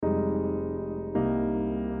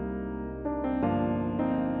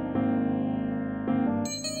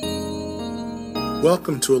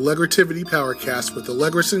Welcome to Allegrativity Powercast with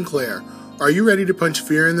Allegra Sinclair. Are you ready to punch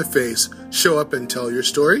fear in the face, show up and tell your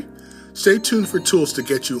story? Stay tuned for tools to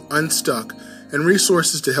get you unstuck and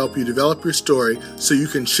resources to help you develop your story so you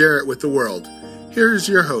can share it with the world. Here is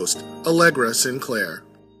your host, Allegra Sinclair.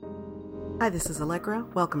 Hi, this is Allegra.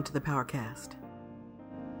 Welcome to the Powercast.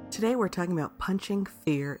 Today we're talking about punching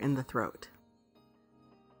fear in the throat.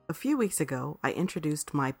 A few weeks ago, I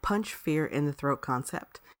introduced my punch fear in the throat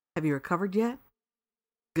concept. Have you recovered yet?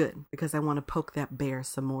 Good, because I want to poke that bear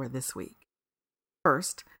some more this week.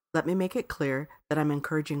 First, let me make it clear that I'm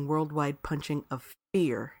encouraging worldwide punching of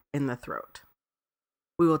fear in the throat.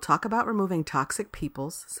 We will talk about removing toxic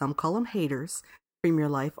peoples, some call them haters, from your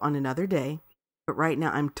life on another day, but right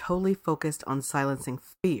now I'm totally focused on silencing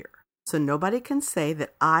fear. So nobody can say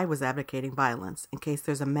that I was advocating violence in case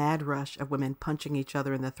there's a mad rush of women punching each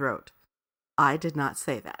other in the throat. I did not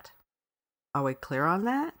say that. Are we clear on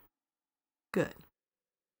that? Good.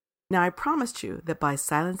 Now, I promised you that by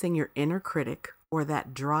silencing your inner critic or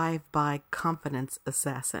that drive-by confidence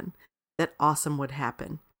assassin, that awesome would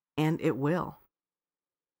happen, and it will.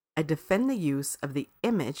 I defend the use of the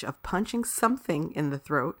image of punching something in the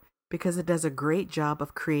throat because it does a great job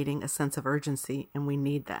of creating a sense of urgency, and we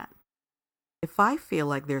need that. If I feel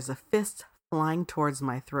like there's a fist flying towards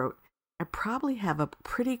my throat, I probably have a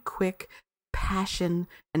pretty quick passion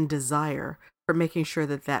and desire for making sure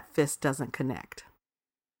that that fist doesn't connect.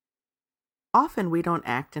 Often we don't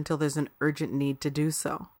act until there's an urgent need to do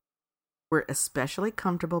so. We're especially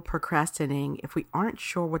comfortable procrastinating if we aren't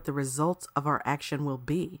sure what the results of our action will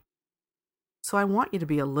be. So I want you to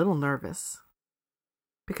be a little nervous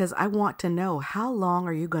because I want to know, how long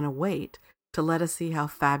are you going to wait to let us see how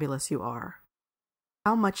fabulous you are?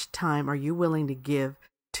 How much time are you willing to give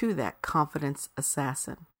to that confidence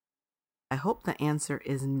assassin? I hope the answer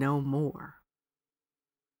is no more.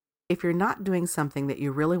 If you're not doing something that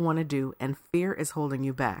you really want to do and fear is holding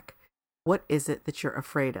you back, what is it that you're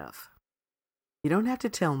afraid of? You don't have to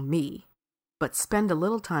tell me, but spend a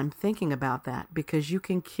little time thinking about that because you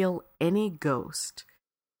can kill any ghost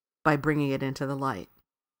by bringing it into the light.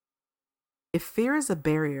 If fear is a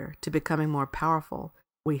barrier to becoming more powerful,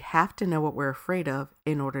 we have to know what we're afraid of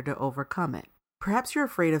in order to overcome it. Perhaps you're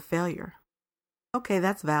afraid of failure. Okay,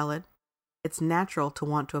 that's valid. It's natural to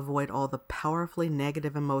want to avoid all the powerfully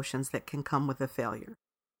negative emotions that can come with a failure.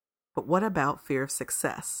 But what about fear of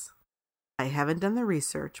success? I haven't done the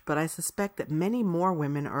research, but I suspect that many more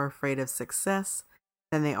women are afraid of success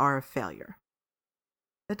than they are of failure.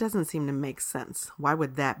 That doesn't seem to make sense. Why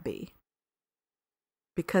would that be?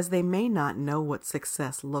 Because they may not know what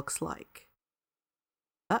success looks like.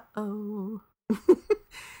 Uh-oh.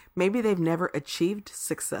 Maybe they've never achieved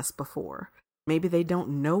success before. Maybe they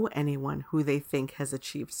don't know anyone who they think has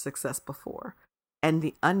achieved success before, and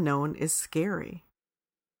the unknown is scary.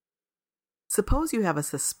 Suppose you have a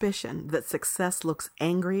suspicion that success looks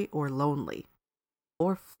angry or lonely,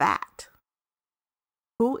 or fat.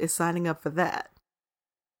 Who is signing up for that?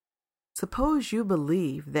 Suppose you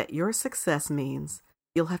believe that your success means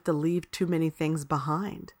you'll have to leave too many things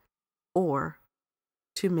behind, or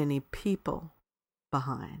too many people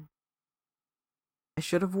behind. I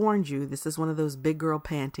should have warned you, this is one of those big girl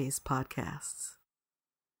panties podcasts.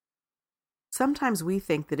 Sometimes we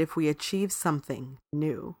think that if we achieve something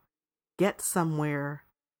new, get somewhere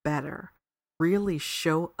better, really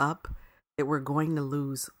show up, that we're going to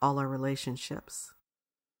lose all our relationships.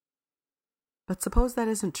 But suppose that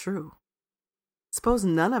isn't true. Suppose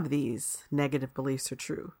none of these negative beliefs are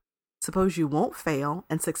true. Suppose you won't fail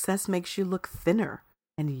and success makes you look thinner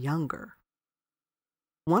and younger.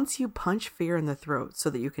 Once you punch fear in the throat so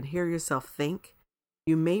that you can hear yourself think,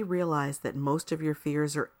 you may realize that most of your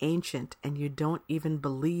fears are ancient and you don't even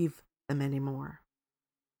believe them anymore.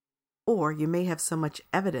 Or you may have so much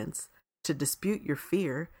evidence to dispute your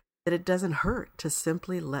fear that it doesn't hurt to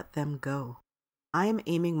simply let them go. I am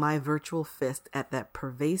aiming my virtual fist at that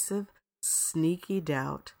pervasive, sneaky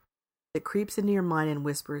doubt that creeps into your mind and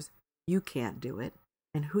whispers, "You can't do it,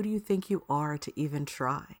 and who do you think you are to even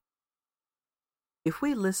try?" If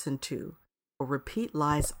we listen to or repeat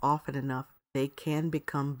lies often enough, they can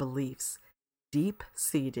become beliefs,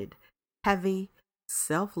 deep-seated, heavy,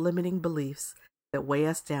 self-limiting beliefs that weigh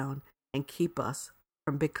us down and keep us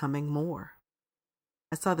from becoming more.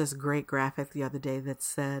 I saw this great graphic the other day that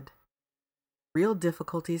said, "Real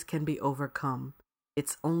difficulties can be overcome.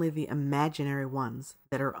 It's only the imaginary ones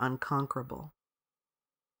that are unconquerable."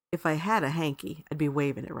 If I had a hanky, I'd be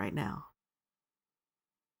waving it right now.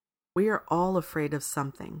 We are all afraid of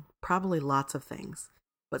something, probably lots of things,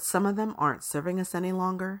 but some of them aren't serving us any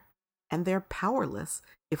longer, and they're powerless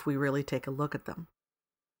if we really take a look at them.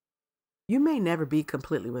 You may never be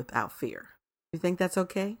completely without fear. You think that's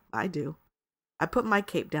okay? I do. I put my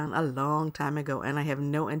cape down a long time ago, and I have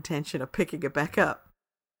no intention of picking it back up.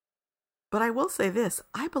 But I will say this,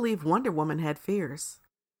 I believe Wonder Woman had fears.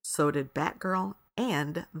 So did Batgirl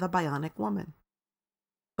and the Bionic Woman.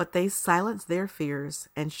 But they silenced their fears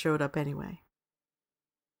and showed up anyway.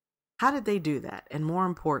 How did they do that? And more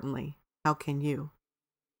importantly, how can you?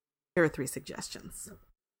 Here are 3 suggestions.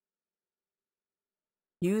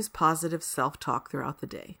 Use positive self-talk throughout the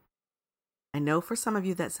day. I know for some of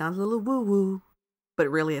you that sounds a little woo-woo,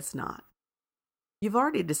 but really it's not. You've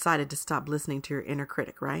already decided to stop listening to your inner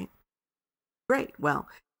critic, right? Great. Well,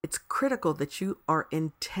 it's critical that you are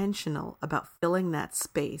intentional about filling that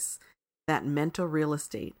space, that mental real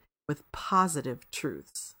estate, with positive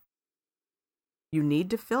truths. You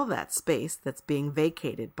need to fill that space that's being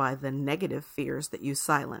vacated by the negative fears that you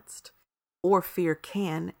silenced, or fear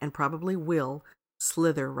can and probably will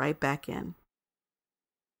slither right back in.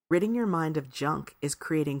 Ridding your mind of junk is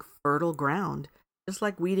creating fertile ground, just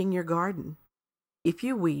like weeding your garden. If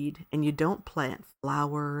you weed and you don't plant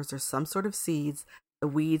flowers or some sort of seeds, the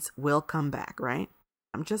weeds will come back, right?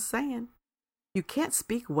 I'm just saying. You can't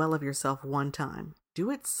speak well of yourself one time.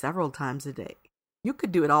 Do it several times a day. You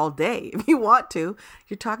could do it all day if you want to.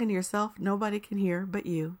 You're talking to yourself, nobody can hear but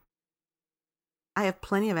you. I have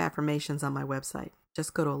plenty of affirmations on my website.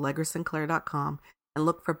 Just go to allegrasinclair.com and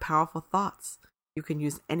look for powerful thoughts. You can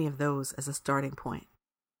use any of those as a starting point.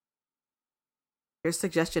 Here's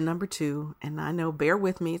suggestion number 2, and I know, bear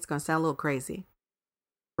with me, it's going to sound a little crazy.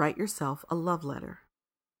 Write yourself a love letter.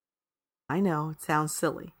 I know, it sounds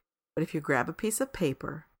silly, but if you grab a piece of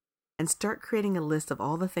paper and start creating a list of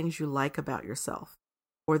all the things you like about yourself,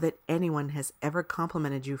 or that anyone has ever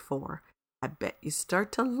complimented you for, I bet you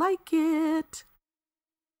start to like it.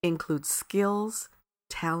 Include skills,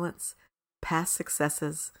 talents, past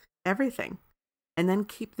successes, everything. And then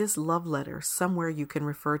keep this love letter somewhere you can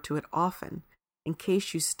refer to it often, in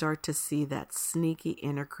case you start to see that sneaky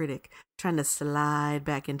inner critic trying to slide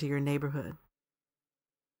back into your neighborhood.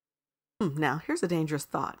 Now, here's a dangerous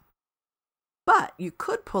thought. But you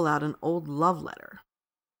could pull out an old love letter.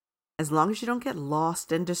 As long as you don't get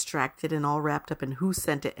lost and distracted and all wrapped up in who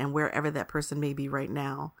sent it and wherever that person may be right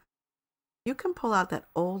now, you can pull out that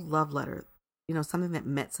old love letter, something that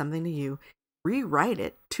meant something to you, rewrite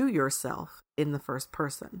it to yourself in the first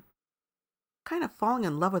person. Kind of falling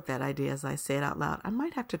in love with that idea as I say it out loud. I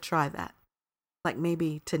might have to try that, like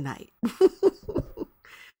maybe tonight.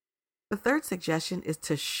 The third suggestion is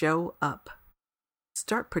to show up.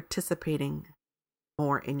 Start participating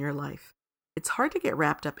more in your life. It's hard to get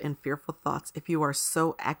wrapped up in fearful thoughts if you are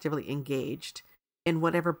so actively engaged in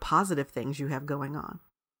whatever positive things you have going on.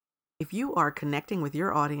 If you are connecting with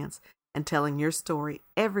your audience and telling your story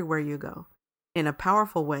everywhere you go in a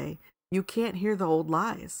powerful way, you can't hear the old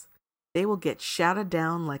lies. They will get shouted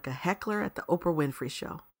down like a heckler at the Oprah Winfrey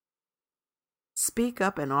Show. Speak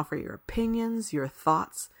up and offer your opinions, your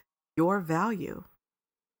thoughts, your value.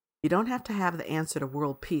 You don't have to have the answer to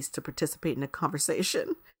world peace to participate in a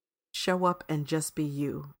conversation. Show up and just be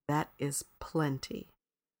you. That is plenty.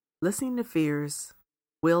 Listening to fears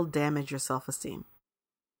will damage your self-esteem.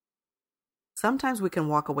 Sometimes we can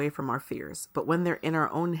walk away from our fears, but when they're in our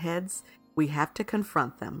own heads, we have to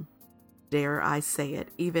confront them. Dare I say it,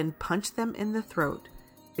 even punch them in the throat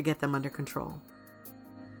to get them under control.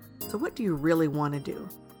 So what do you really want to do?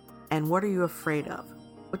 And what are you afraid of?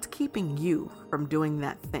 What's keeping you from doing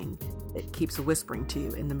that thing that keeps whispering to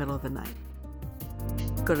you in the middle of the night?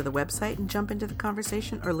 Go to the website and jump into the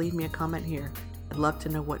conversation, or leave me a comment here. I'd love to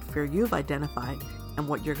know what fear you've identified and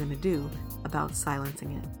what you're going to do about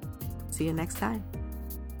silencing it. See you next time.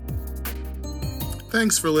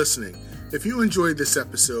 Thanks for listening. If you enjoyed this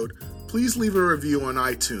episode, please leave a review on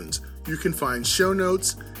iTunes. You can find show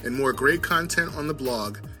notes and more great content on the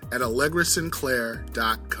blog at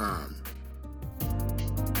allegrasinclair.com.